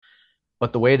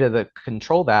But the way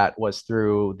control that was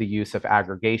through the use of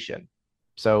aggregation.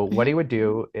 So what Mhm. he would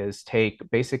do is take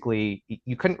basically,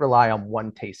 you couldn't rely on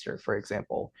one taster, for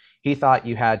example. He thought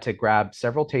you had to grab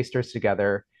several tasters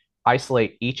together,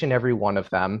 isolate each and every one of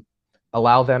them,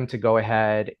 allow them to go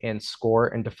ahead and score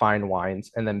and define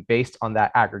wines, and then based on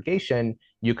that aggregation,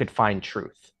 you could find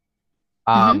truth.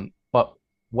 Mhm. But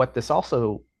what this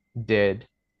also did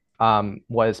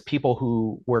was people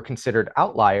who were considered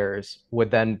outliers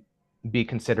would then be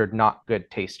considered not good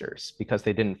tasters because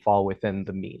they didn't fall within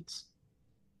the means.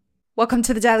 Welcome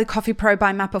to the Daily Coffee Pro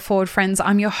by Mapper Forward, friends.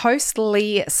 I'm your host,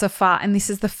 Lee Safar, and this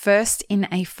is the first in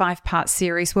a 5-part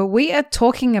series where we are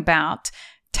talking about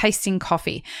tasting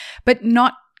coffee, but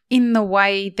not in the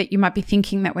way that you might be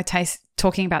thinking that we're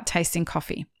talking about tasting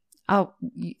coffee.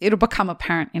 It'll become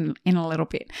apparent in a little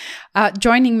bit.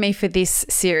 Joining me for this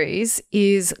series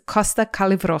is Kosta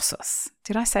Kallivrousis.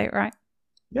 Did I say it right?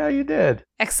 Yeah, you did.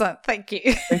 Excellent. Thank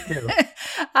you. Thank you.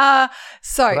 uh,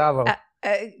 so, uh, Bravo.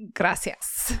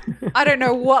 gracias. I don't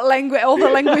know what language, all the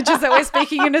languages that we're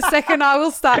speaking in a second. I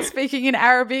will start speaking in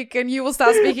Arabic and you will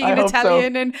start speaking I in hope so.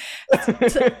 Italian, and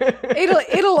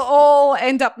it'll all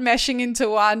end up meshing into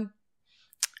one.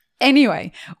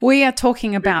 Anyway, we are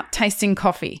talking about tasting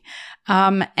coffee.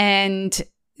 And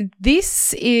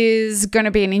this is going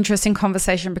to be an interesting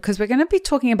conversation because we're going to be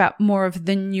talking about more of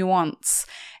the nuance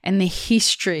and the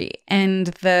history and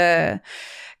the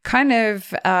kind of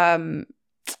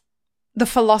the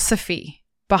philosophy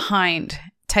behind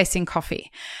tasting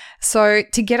coffee. So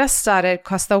to get us started,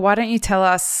 Costa, why don't you tell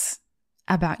us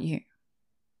about you?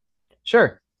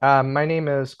 Sure. My name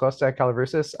is Kosta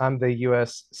Kallivrousis. I'm the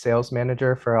US sales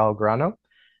manager for El Grano.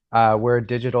 We're a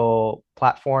digital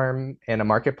platform and a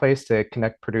marketplace to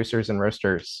connect producers and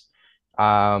roasters.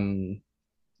 Um,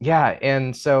 yeah,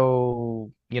 and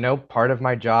so, part of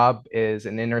my job is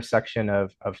an intersection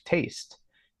of taste.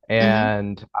 Mm-hmm.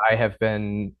 And I have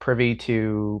been privy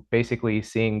to basically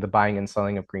seeing the buying and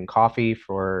selling of green coffee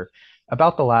for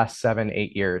about the last 7,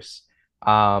 8 years.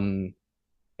 Um,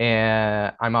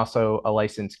 and I'm also a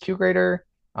licensed Q grader.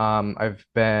 I've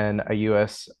been a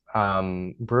US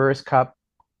Brewers Cup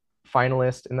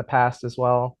finalist in the past as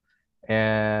well.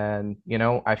 And,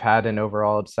 I've had an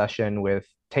overall obsession with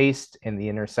taste and the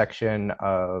intersection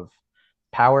of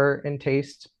power and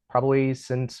taste probably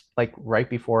since like right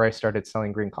before I started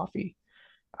selling green coffee.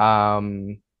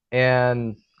 Um,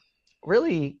 and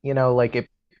really, like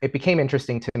it became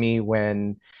interesting to me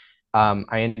when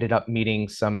I ended up meeting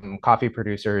some coffee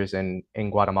producers in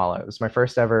Guatemala. It was my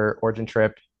first ever origin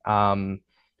trip. And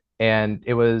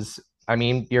it was, I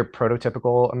mean, your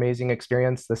prototypical amazing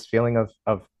experience, this feeling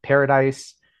of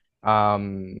paradise.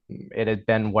 It had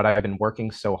been what I've been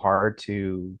working so hard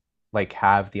to like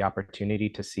have the opportunity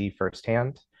to see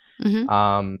firsthand. Mm-hmm.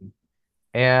 Um,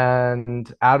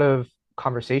 and out of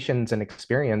conversations and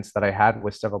experience that I had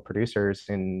with several producers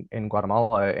in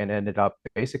Guatemala, and ended up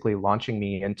basically launching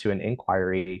me into an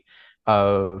inquiry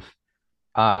of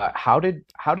how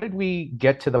did we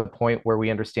get to the point where we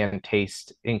understand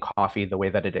taste in coffee the way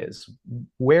that it is?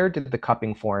 Where did the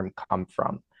cupping form come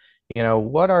from?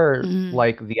 What are Mm-hmm.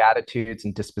 like the attitudes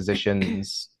and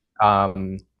dispositions,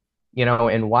 um,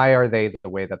 and why are they the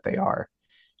way that they are?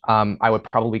 I would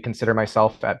probably consider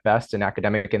myself at best an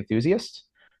academic enthusiast.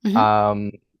 Mm-hmm.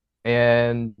 Um,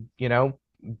 and,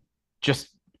 just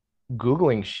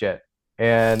Googling shit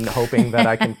and hoping that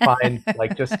I can find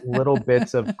like just little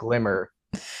bits of glimmer,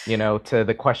 to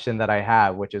the question that I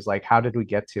have, which is like, how did we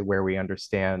get to where we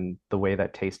understand the way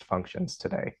that taste functions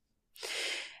today?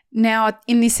 Now,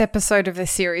 in this episode of the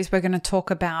series, we're going to talk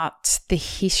about the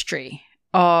history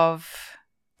of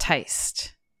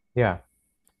taste. Yeah.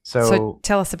 So So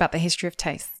tell us about the history of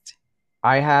taste.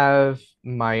 I have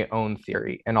my own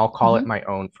theory, and I'll call Mm-hmm. it my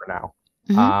own for now.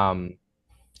 Mm-hmm. Um,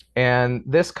 And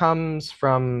this comes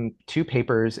from two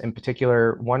papers in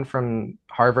particular, one from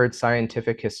Harvard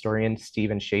scientific historian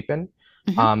Stephen Shapin,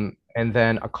 Mm-hmm. and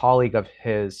then a colleague of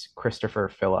his, Christopher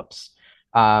Phillips.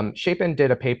 Shapin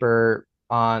did a paper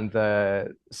on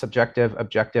the subjective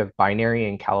objective binary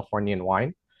in Californian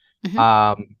wine. Mm-hmm.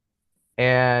 Um,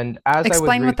 and as I was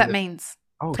Explain what reading that this, means,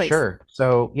 oh, please. sure.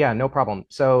 So yeah, no problem.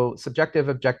 So subjective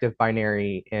objective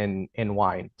binary in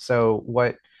wine. So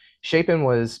what Chapin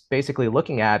was basically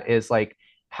looking at is like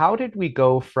how did we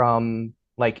go from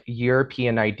like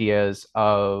European ideas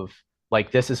of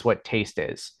like this is what taste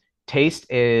is.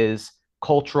 Taste is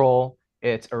cultural,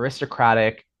 it's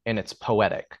aristocratic, and it's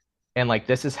poetic. And like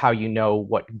this is how you know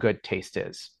what good taste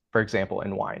is. For example,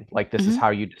 in wine, like this is Mm-hmm. how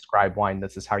you describe wine,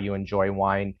 this is how you enjoy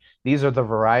wine, these are the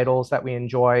varietals that we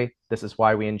enjoy. This is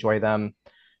why we enjoy them.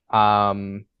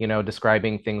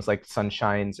 describing things like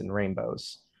sunshines and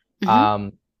rainbows. Mm-hmm.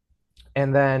 Um,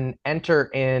 and then enter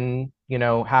in,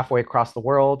 halfway across the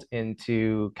world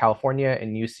into California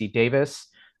and UC Davis.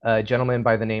 A gentleman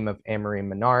by the name of Amory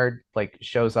Menard like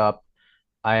shows up,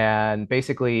 and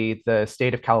basically the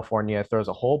state of California throws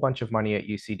a whole bunch of money at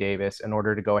UC Davis in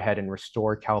order to go ahead and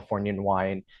restore Californian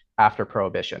wine after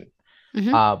Prohibition.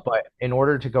 Mm-hmm. But in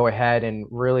order to go ahead and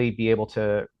really be able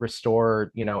to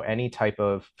restore, any type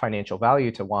of financial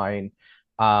value to wine,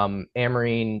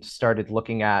 Amory started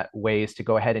looking at ways to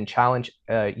go ahead and challenge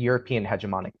European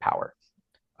hegemonic power.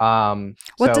 What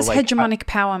So does like, hegemonic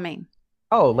power mean?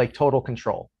 oh, like total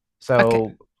control. Okay.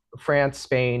 So France,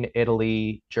 Spain,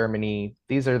 Italy, Germany,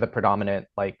 these are the predominant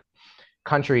like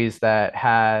countries that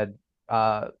had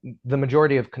uh, the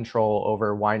majority of control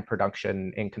over wine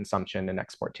production and consumption and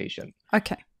exportation.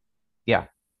 Okay. Yeah.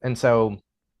 And so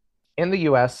in the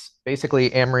US,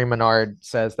 basically, Amory Menard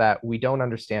says that we don't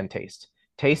understand taste.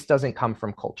 Taste doesn't come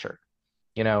from culture.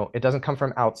 It doesn't come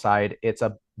from outside, it's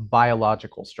a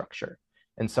biological structure.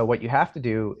 And so, what you have to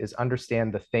do is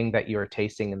understand the thing that you're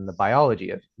tasting and the biology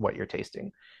of what you're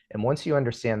tasting. And once you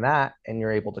understand that and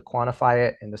you're able to quantify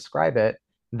it and describe it,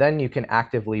 then you can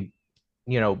actively,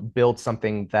 build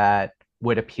something that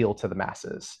would appeal to the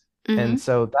masses. And Mm-hmm.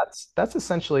 so that's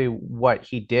essentially what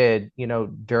he did,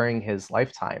 during his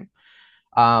lifetime.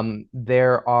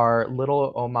 There are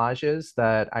little homages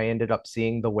that I ended up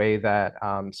seeing the way that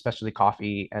specialty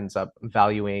coffee ends up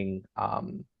valuing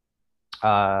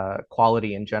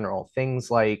quality in general. Things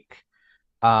like,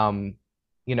 um,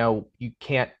 you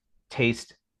can't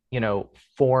taste,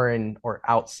 foreign or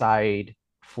outside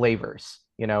flavors.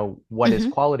 What is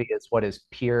Mm-hmm. quality is what is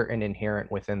pure and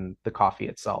inherent within the coffee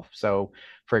itself. So,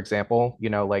 for example,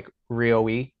 like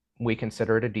Rioe, we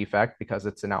consider it a defect because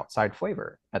it's an outside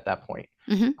flavor at that point.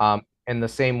 Mm-hmm. In the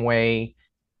same way,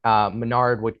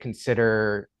 Menard would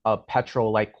consider a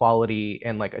petrol-like quality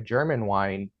in like a German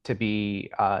wine to be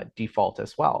default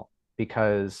as well,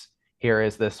 because here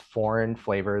is this foreign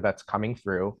flavor that's coming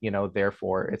through,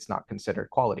 therefore it's not considered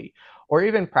quality. Or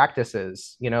even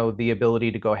practices, the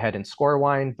ability to go ahead and score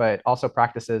wine, but also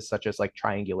practices such as like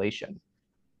triangulation.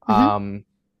 Mm-hmm.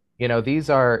 Um, these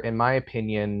are, in my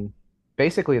opinion,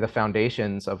 basically the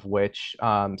foundations of which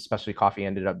specialty coffee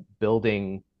ended up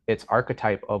building its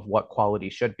archetype of what quality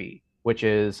should be, which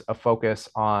is a focus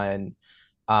on,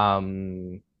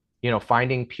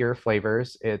 finding pure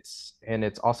flavors. It's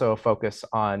also a focus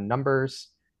on numbers,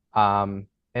 and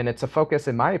it's a focus,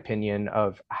 in my opinion,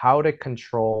 of how to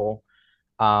control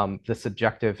the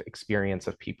subjective experience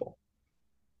of people.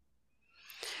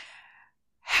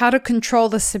 How to control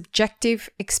the subjective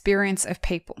experience of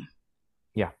people.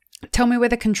 Yeah. Tell me where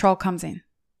the control comes in.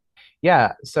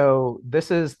 Yeah, so this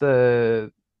is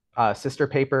the sister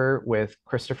paper with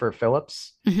Christopher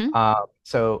Phillips. Mm-hmm.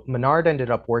 So Menard ended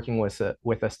up working with a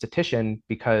statistician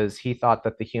because he thought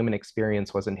that the human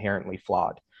experience was inherently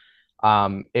flawed.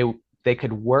 They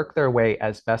could work their way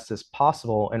as best as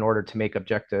possible in order to make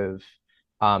objective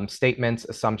statements,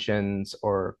 assumptions,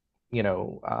 or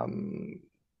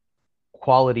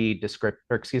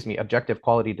objective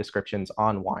quality descriptions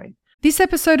on wine. This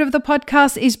episode of the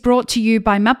podcast is brought to you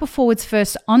by Mapper Forward's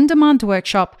first on-demand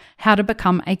workshop, How to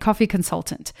Become a Coffee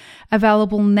Consultant.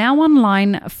 Available now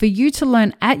online for you to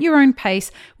learn at your own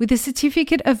pace with a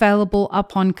certificate available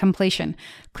upon completion.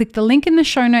 Click the link in the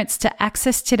show notes to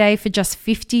access today for just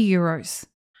 €50.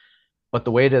 But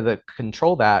the way to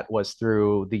control that was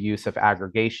through the use of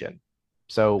aggregation.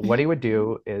 So what he would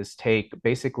do is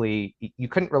basically, you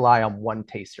couldn't rely on one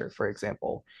taster, for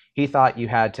example. He thought you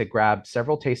had to grab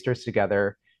several tasters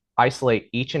together, isolate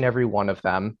each and every one of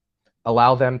them,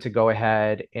 allow them to go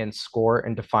ahead and score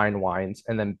and define wines,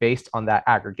 and then based on that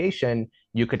aggregation,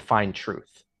 you could find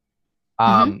truth.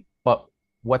 But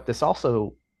what this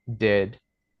also did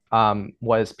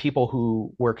was people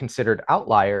who were considered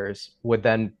outliers would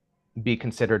then be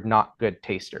considered not good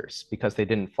tasters because they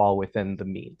didn't fall within the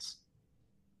means.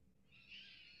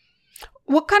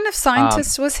 What kind of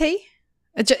scientist was he?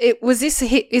 Was this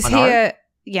is he Menard?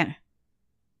 yeah,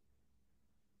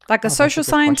 like a Oh, that's a social good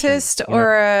question. scientist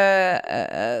or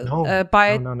a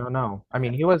bio, No. I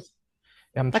mean, he was.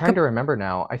 I'm like trying to remember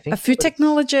now. I a think he food was.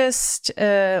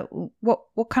 technologist?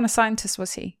 What kind of scientist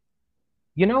was he?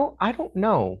 I don't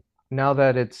know. Now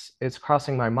that it's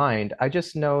crossing my mind, I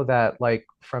just know that like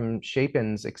from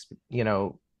Chapin's,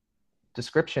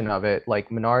 description of it,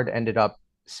 like Menard ended up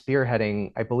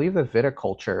spearheading, I believe, the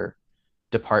viticulture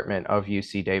department of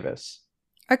UC Davis.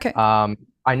 Okay,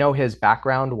 I know his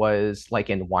background was like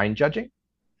in wine judging.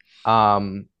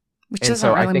 Um, which and doesn't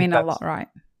so I really think mean a lot, that's right?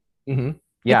 mhm, It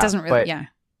yeah, doesn't really, but yeah.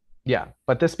 Yeah,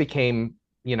 but this became,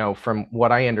 from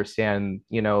what I understand,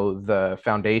 the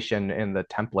foundation and the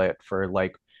template for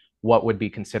like what would be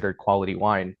considered quality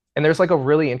wine. And there's like a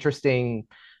really interesting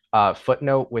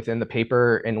footnote within the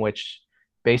paper in which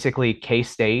basically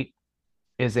K-State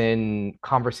is in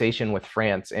conversation with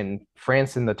France, and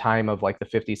France in the time of like the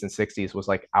 50s and 60s was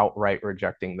like outright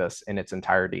rejecting this in its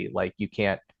entirety. Like you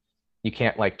can't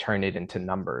like turn it into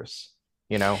numbers,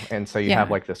 and so you have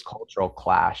Yeah. like this cultural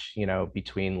clash,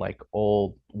 between like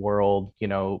old world,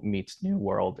 meets new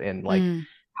world, and like Mm.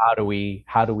 how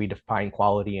do we define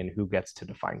quality and who gets to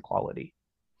define quality.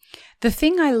 The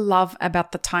thing I love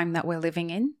about the time that we're living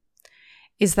in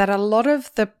is that a lot of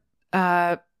the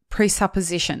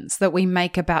presuppositions that we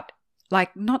make about,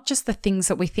 like, not just the things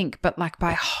that we think, but like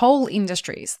by whole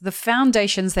industries, the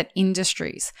foundations that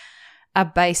industries are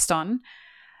based on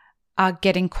are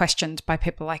getting questioned by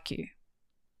people like you.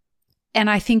 And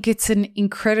I think it's an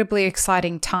incredibly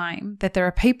exciting time that there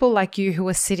are people like you who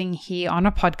are sitting here on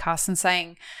a podcast and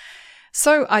saying,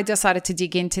 so I decided to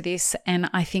dig into this, and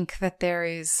I think that there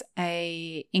is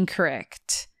a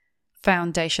incorrect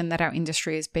foundation that our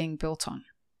industry is being built on.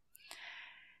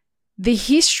 The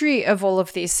history of all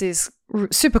of this is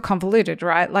super convoluted,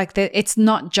 right? Like it's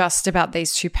not just about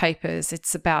these two papers.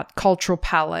 It's about cultural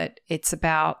palette. It's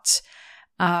about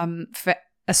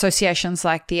associations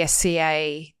like the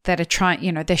SCA that are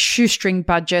trying, they're shoestring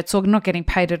budgets or not getting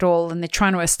paid at all, and they're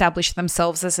trying to establish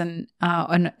themselves as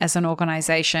an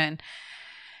organization.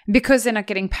 Because they're not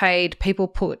getting paid, people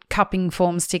put cupping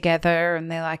forms together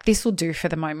and they're like, this will do for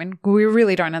the moment. We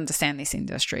really don't understand this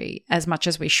industry as much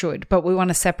as we should, but we want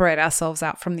to separate ourselves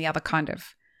out from the other kind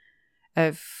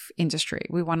of industry.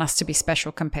 We want us to be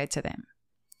special compared to them.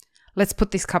 Let's put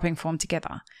this cupping form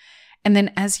together. And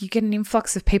then as you get an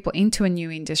influx of people into a new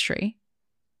industry,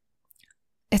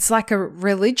 it's like a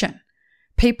religion.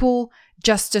 People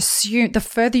just assume the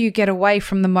further you get away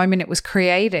from the moment it was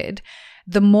created,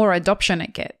 the more adoption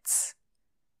it gets.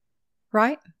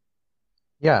 Right?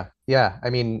 Yeah. I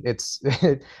mean, it's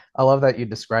I love that you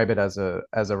describe it as a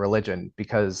religion,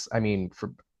 because I mean,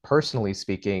 for personally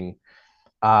speaking,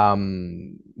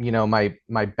 my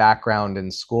background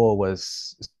in school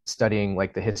was studying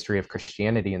like the history of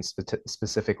Christianity, and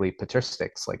specifically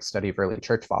patristics, like study of early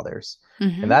church fathers.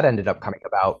 And Mm-hmm. that ended up coming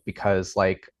about because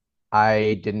like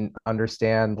I didn't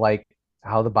understand like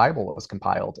how the Bible was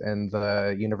compiled. And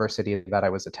the university that I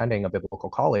was attending, a biblical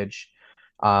college,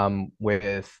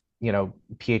 with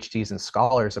PhDs and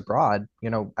scholars abroad,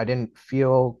 I didn't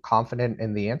feel confident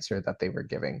in the answer that they were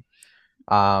giving.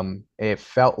 It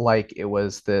felt like it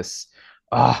was this,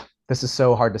 this is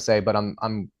so hard to say, but I'm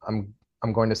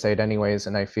going to say it anyways,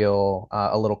 and I feel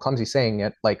a little clumsy saying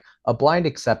it, like a blind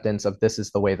acceptance of this is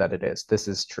the way that it is. This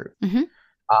is truth.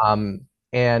 Mm-hmm.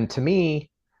 And to me,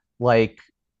 like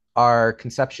our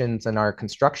conceptions and our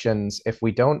constructions, if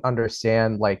we don't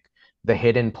understand like the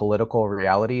hidden political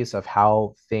realities of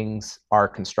how things are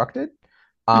constructed,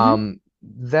 Mm-hmm.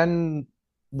 then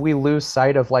we lose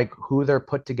sight of like who they're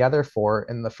put together for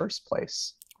in the first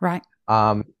place. Right.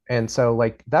 And so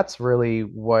like that's really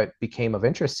what became of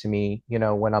interest to me,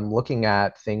 when I'm looking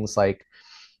at things like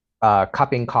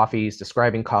cupping coffees,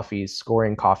 describing coffees,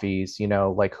 scoring coffees,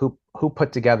 like who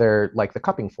put together like the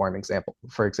cupping form example,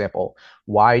 for example.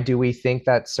 Why do we think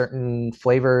that certain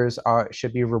flavors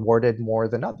should be rewarded more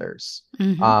than others?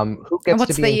 Mm-hmm. Who And gets to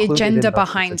what's be the included agenda in those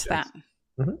behind that? decisions?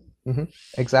 Mhm, mhm.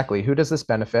 Exactly. Who does this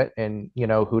benefit, and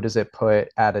who does it put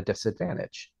at a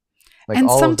disadvantage? Like And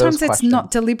all of those sometimes it's not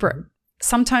questions. deliberate. Mhm.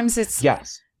 Sometimes it's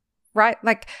Yes. right.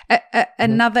 Like Mhm.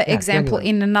 another Yeah, example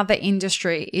genuine. in another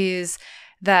industry is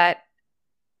that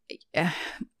uh,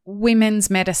 women's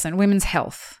medicine, women's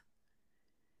health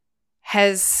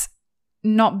has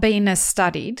not been as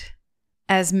studied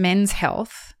as men's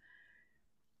health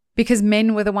because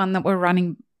men were the one that were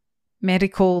running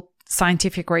medical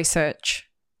scientific research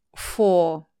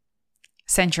for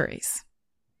centuries.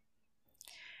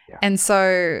 Yeah. And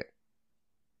so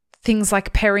things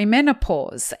like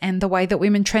perimenopause and the way that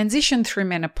women transition through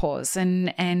menopause and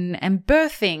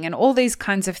birthing and all these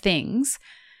kinds of things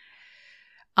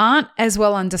aren't as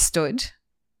well understood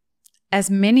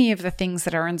as many of the things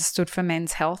that are understood for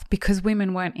men's health because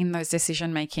women weren't in those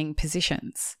decision-making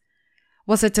positions.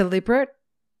 Was it deliberate?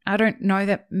 I don't know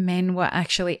that men were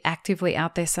actually actively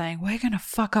out there saying, we're going to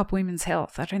fuck up women's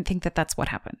health. I don't think that that's what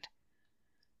happened.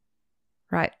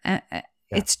 Right? Yeah.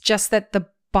 It's just that the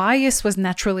bias was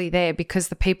naturally there because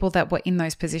the people that were in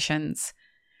those positions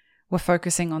were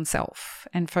focusing on self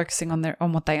and focusing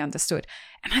on what they understood.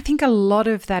 And I think a lot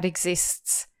of that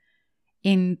exists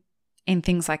in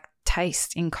things like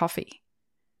taste in coffee.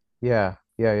 Yeah.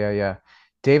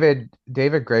 David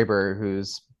Graeber,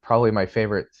 who's probably my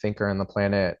favorite thinker on the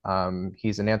planet.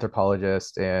 He's an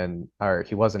anthropologist or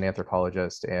he was an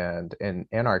anthropologist and an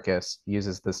anarchist,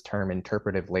 uses this term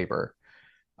interpretive labor,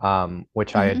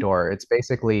 which I Mm-hmm. adore. It's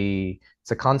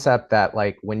a concept that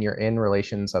like when you're in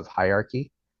relations of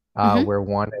hierarchy, Mm-hmm. where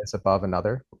one is above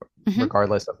another, Mm-hmm.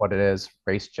 regardless of what it is,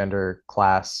 race, gender,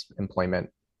 class, employment,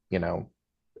 you know,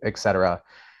 etc.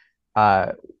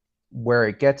 Uh, where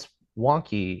it gets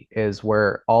wonky is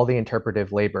where all the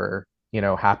interpretive labor,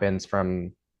 happens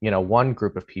from, one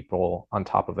group of people on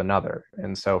top of another.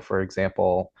 And so, for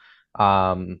example,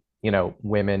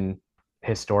 women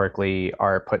historically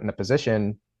are put in a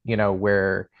position,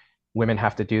 where women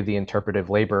have to do the interpretive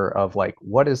labor of like,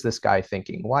 what is this guy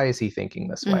thinking? Why is he thinking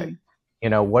this way?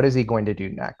 Mm. What is he going to do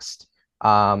next?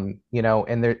 And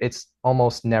it's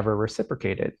almost never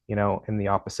reciprocated, in the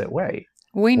opposite way.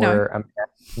 We know. Where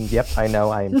yep, I know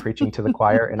I am preaching to the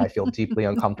choir and I feel deeply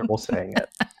uncomfortable saying it.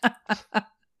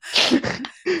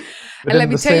 But And let in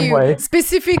me the tell same you, way,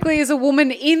 specifically as a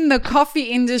woman in the coffee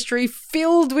industry,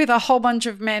 filled with a whole bunch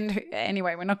of men.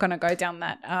 Anyway, we're not going to go down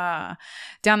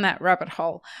that rabbit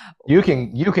hole. you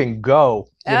can go,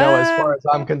 as Uh, far as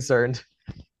I'm concerned.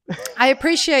 I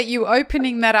appreciate you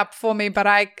opening that up for me, but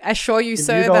I assure you, You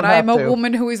sir, that don't I am have a to.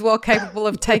 woman who is well capable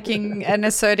of taking and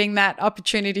asserting that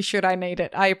opportunity should I need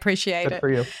it. I appreciate Good it. for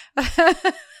you.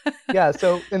 Yeah,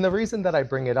 and the reason that I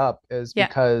bring it up is Yeah.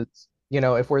 because,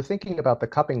 if we're thinking about the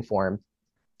cupping form,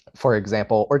 for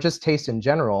example, or just taste in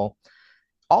general,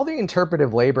 all the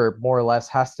interpretive labor more or less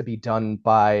has to be done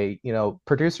by,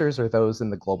 producers or those in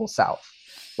the global south.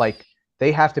 Like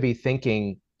they have to be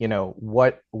thinking,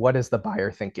 what is the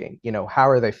buyer thinking? How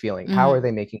are they feeling? How Mm-hmm. are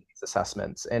they making these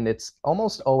assessments? And it's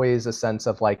almost always a sense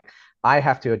of like, I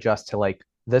have to adjust to like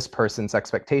this person's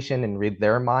expectation and read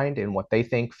their mind and what they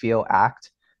think, feel,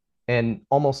 act, and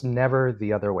almost never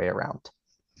the other way around.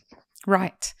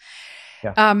 Right.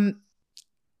 Yeah.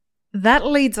 That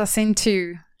leads us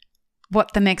into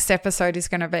what the next episode is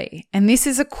going to be. And this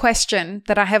is a question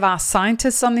that I have asked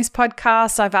scientists on this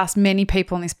podcast. I've asked many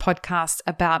people on this podcast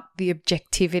about the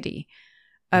objectivity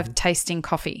of tasting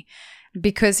coffee.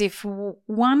 Because if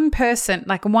one person,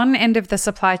 like one end of the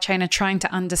supply chain, are trying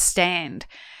to understand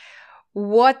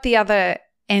what the other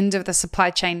end of the supply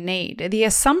chain need, the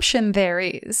assumption there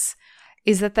is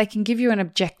that they can give you an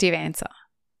objective answer,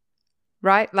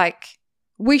 right? Like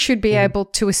we should be able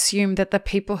to assume that the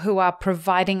people who are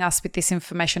providing us with this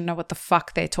information know what the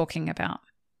fuck they're talking about.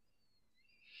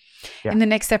 Yeah. In the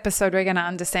next episode, we're going to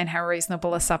understand how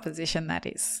reasonable a supposition that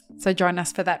is. So join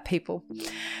us for that, people.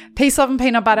 Peace, love, and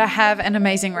peanut butter. Have an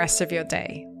amazing rest of your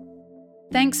day.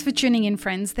 Thanks for tuning in,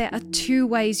 friends. There are 2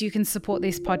 ways you can support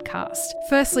this podcast.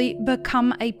 Firstly,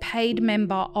 become a paid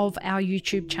member of our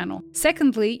YouTube channel.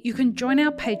 Secondly, you can join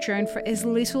our Patreon for as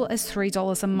little as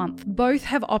 $3 a month. Both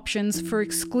have options for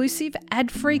exclusive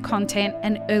ad-free content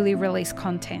and early release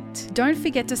content. Don't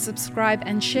forget to subscribe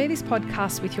and share this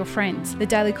podcast with your friends. The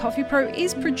Daily Coffee Pro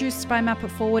is produced by Map It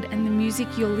Forward, and the music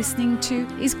you're listening to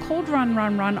is called Run,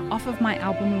 Run, Run off of my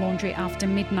album Laundry After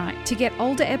Midnight. To get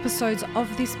older episodes of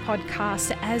this podcast,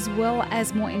 as well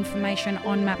as more information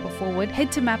on Map It Forward,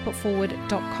 head to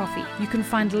mapitforward.coffee. You can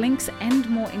find links and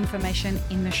more information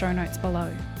in the show notes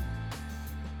below.